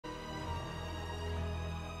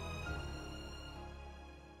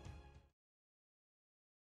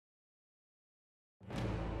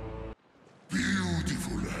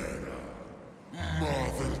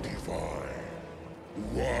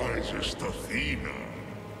wisest Athena,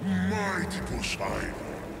 mighty Poseidon,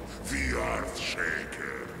 the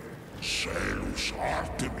Earth-shaker, Zeus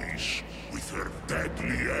Artemis, with her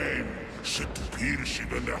deadly aim set to pierce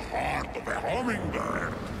even the heart of a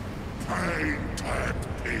hummingbird, painted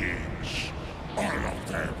pigs, all of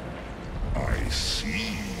them. I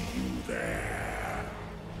see you there.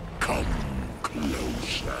 Come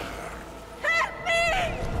closer. Help me!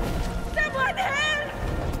 Someone help!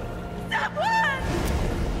 Someone!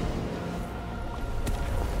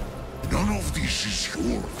 None of this is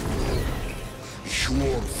your fault.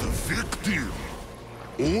 You're the victim.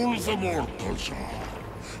 All the mortals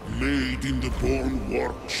are, made in the born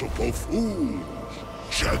workshop of fools,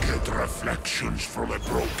 jagged reflections from a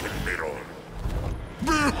broken mirror.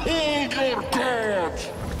 Behold your god!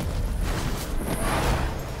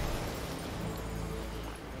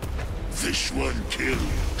 This one killed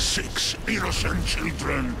 6 innocent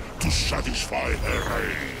children to satisfy her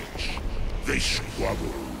rage. They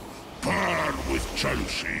squabble, burn with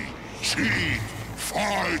jealousy, cheat,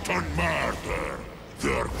 fight and murder.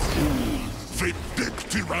 They're cruel,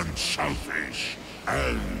 vindictive and selfish.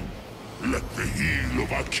 And, like the heel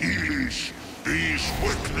of Achilles, these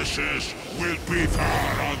weaknesses will be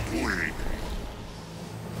their undoing.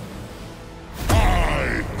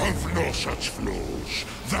 I have no such flaws.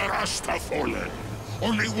 The rest have fallen.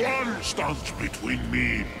 Only one stands between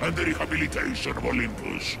me and the rehabilitation of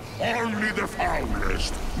Olympus. Only the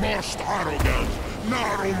foulest, most arrogant,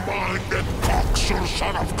 narrow-minded coxswain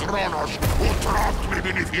son of Kronos who trapped me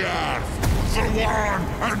beneath the earth. The one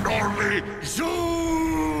and only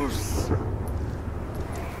Zeus!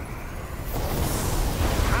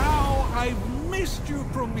 How I've missed you,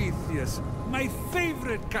 Prometheus, my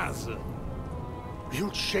favorite cousin. You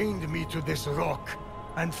chained me to this rock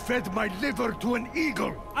and fed my liver to an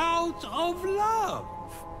eagle! Out of love!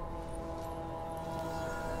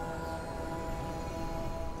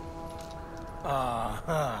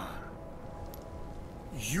 Aha.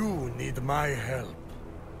 You need my help.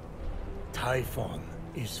 Typhon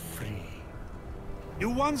is free. You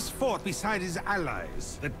once fought beside his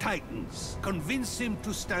allies, the Titans. Convince him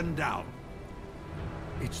to stand down.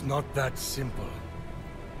 It's not that simple.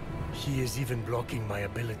 He is even blocking my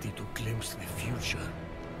ability to glimpse the future.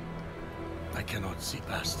 I cannot see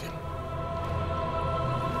past him.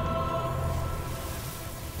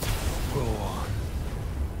 Go on.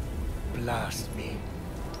 Blast me.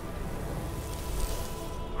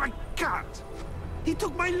 I can't! He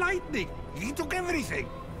took my lightning! He took everything!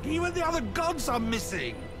 Even the other gods are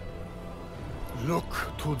missing! Look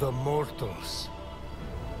to the mortals.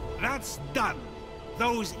 That's done!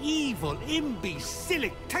 Those evil,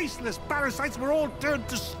 imbecilic, tasteless parasites were all turned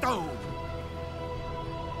to stone!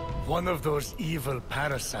 One of those evil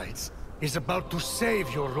parasites is about to save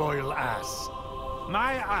your royal ass.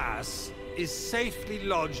 My ass is safely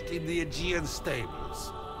lodged in the Aegean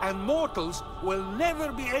stables, and mortals will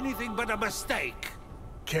never be anything but a mistake.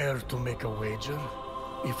 Care to make a wager?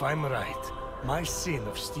 If I'm right, my sin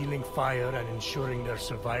of stealing fire and ensuring their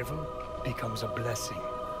survival becomes a blessing.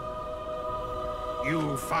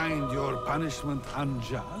 You find your punishment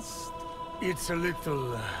unjust? It's a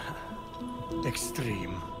little...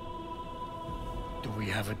 extreme. Do we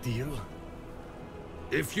have a deal?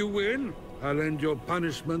 If you win, I'll end your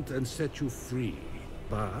punishment and set you free.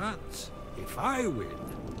 But if I win,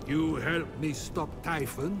 you help me stop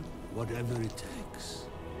Typhon, whatever it takes.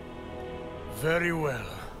 Very well.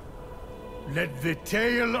 Let the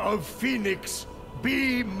tale of Phoenix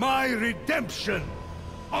be my redemption!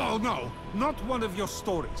 Oh no, not one of your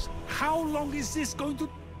stories. How long is this going to...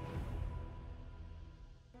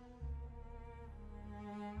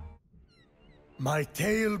 My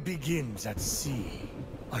tale begins at sea.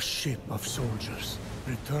 A ship of soldiers,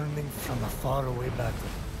 returning from a faraway battle.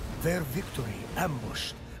 Their victory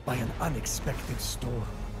ambushed by an unexpected storm.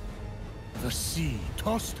 The sea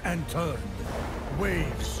tossed and turned.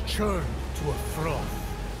 Waves churned to a froth.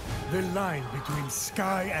 The line between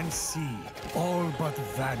sky and sea all but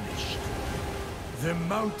vanished. The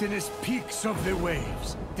mountainous peaks of the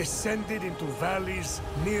waves descended into valleys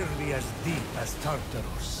nearly as deep as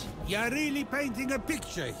Tartarus. You're really painting a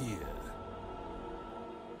picture here.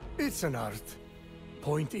 It's an art.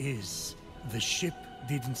 Point is, the ship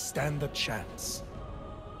didn't stand a chance.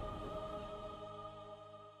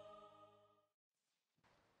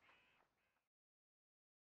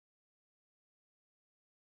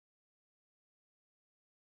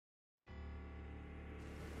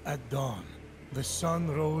 At dawn, the sun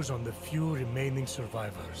rose on the few remaining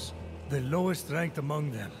survivors. The lowest ranked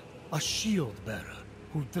among them, a shield-bearer,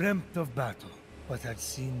 who dreamt of battle, but had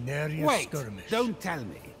seen nary a skirmish. Don't tell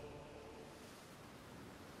me.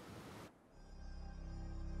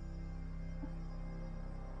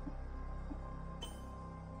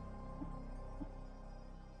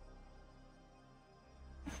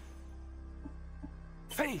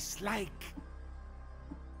 face like...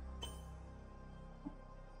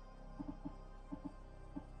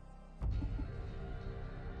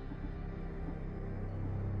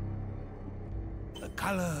 the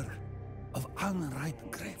color of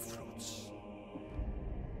unripe grapefruits.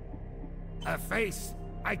 A face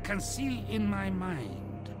I can see in my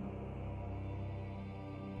mind.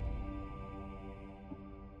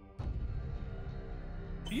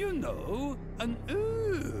 You know, an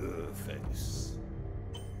face.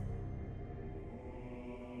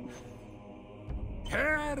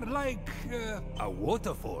 Hair like a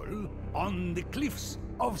waterfall on the cliffs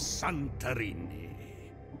of Santorini.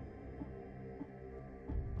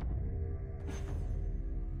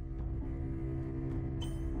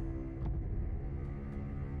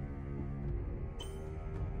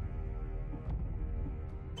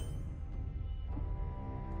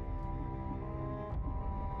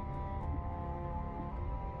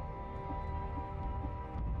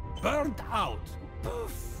 Burnt out.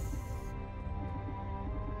 Poof.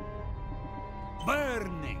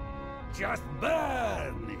 Burning. Just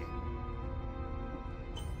burning.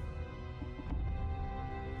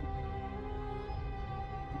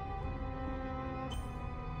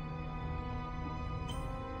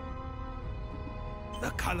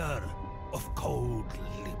 The color of cold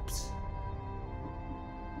lips.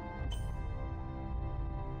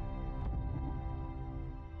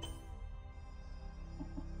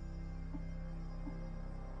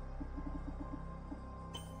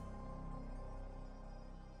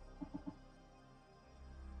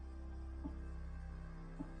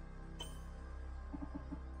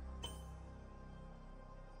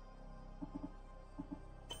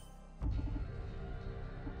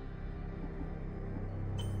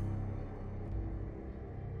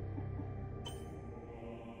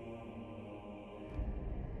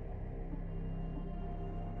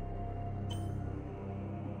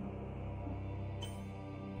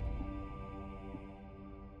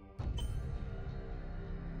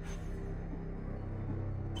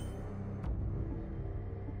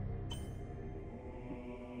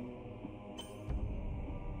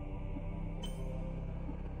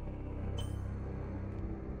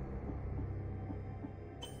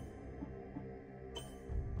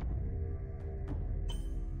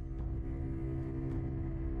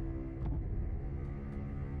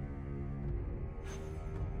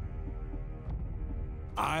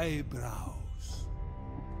 Eyebrows.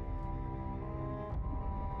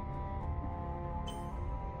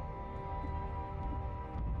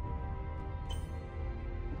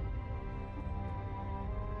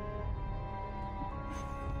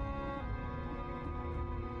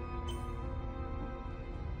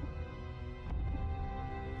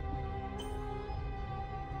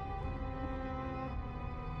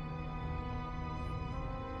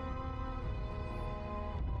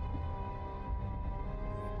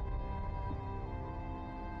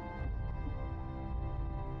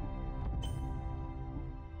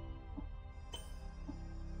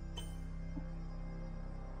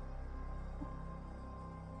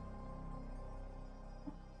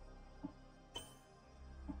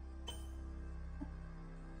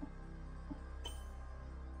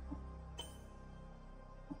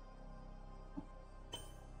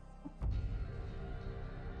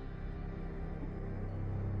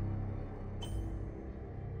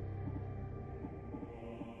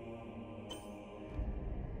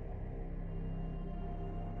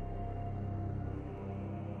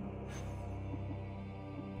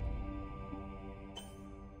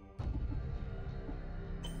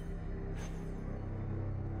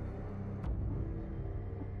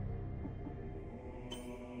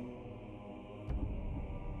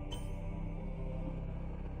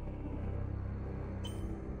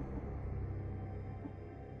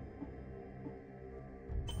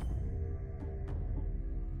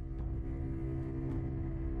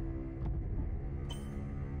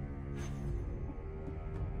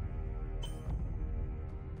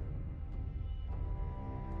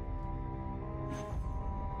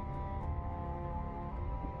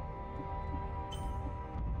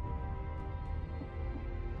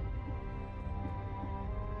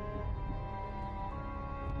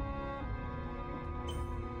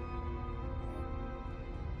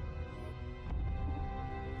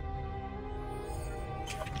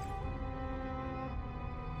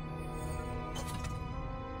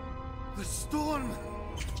 The storm!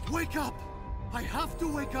 Wake up! I have to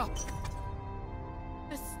wake up!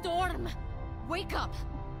 The storm! Wake up!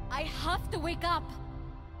 I have to wake up!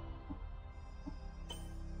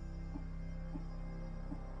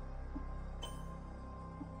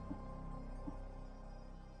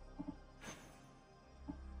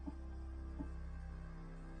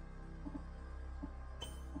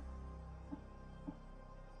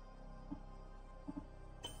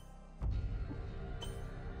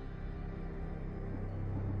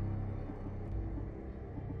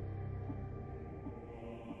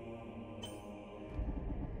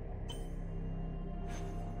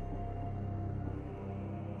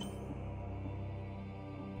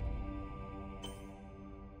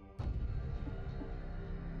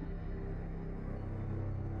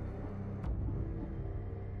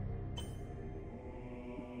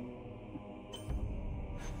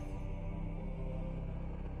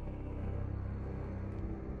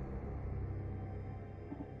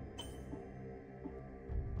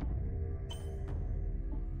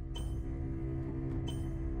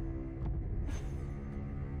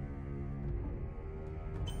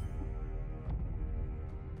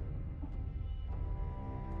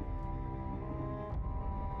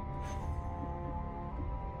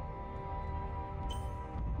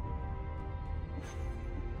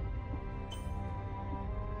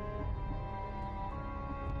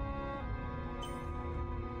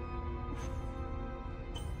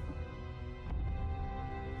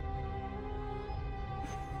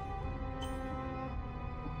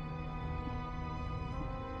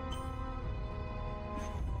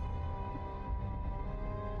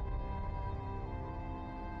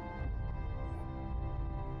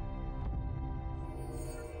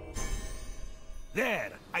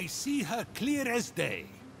 There, I see her clear as day.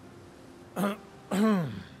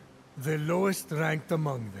 The lowest ranked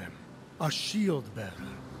among them, a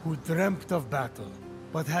shield-bearer who dreamt of battle,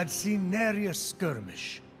 but had seen nary a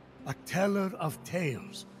skirmish. A teller of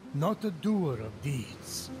tales, not a doer of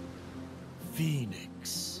deeds.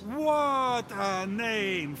 Fenyx. What a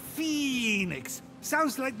name! Phoenix!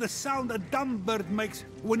 Sounds like the sound a dumb bird makes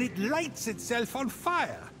when it lights itself on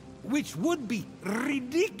fire, which would be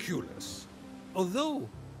ridiculous. Although,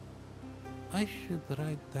 I should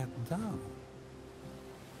write that down.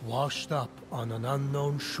 Washed up on an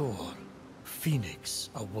unknown shore, Fenyx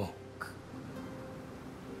awoke.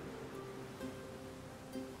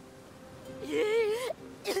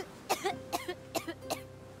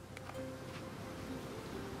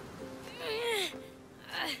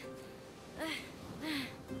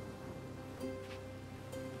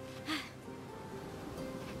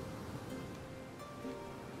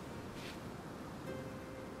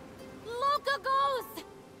 Look a ghost!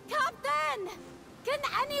 Captain! Can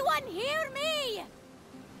anyone hear me?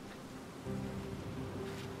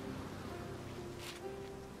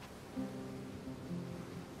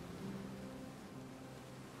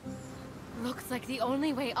 Looks like the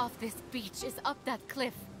only way off this beach is up that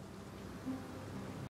cliff.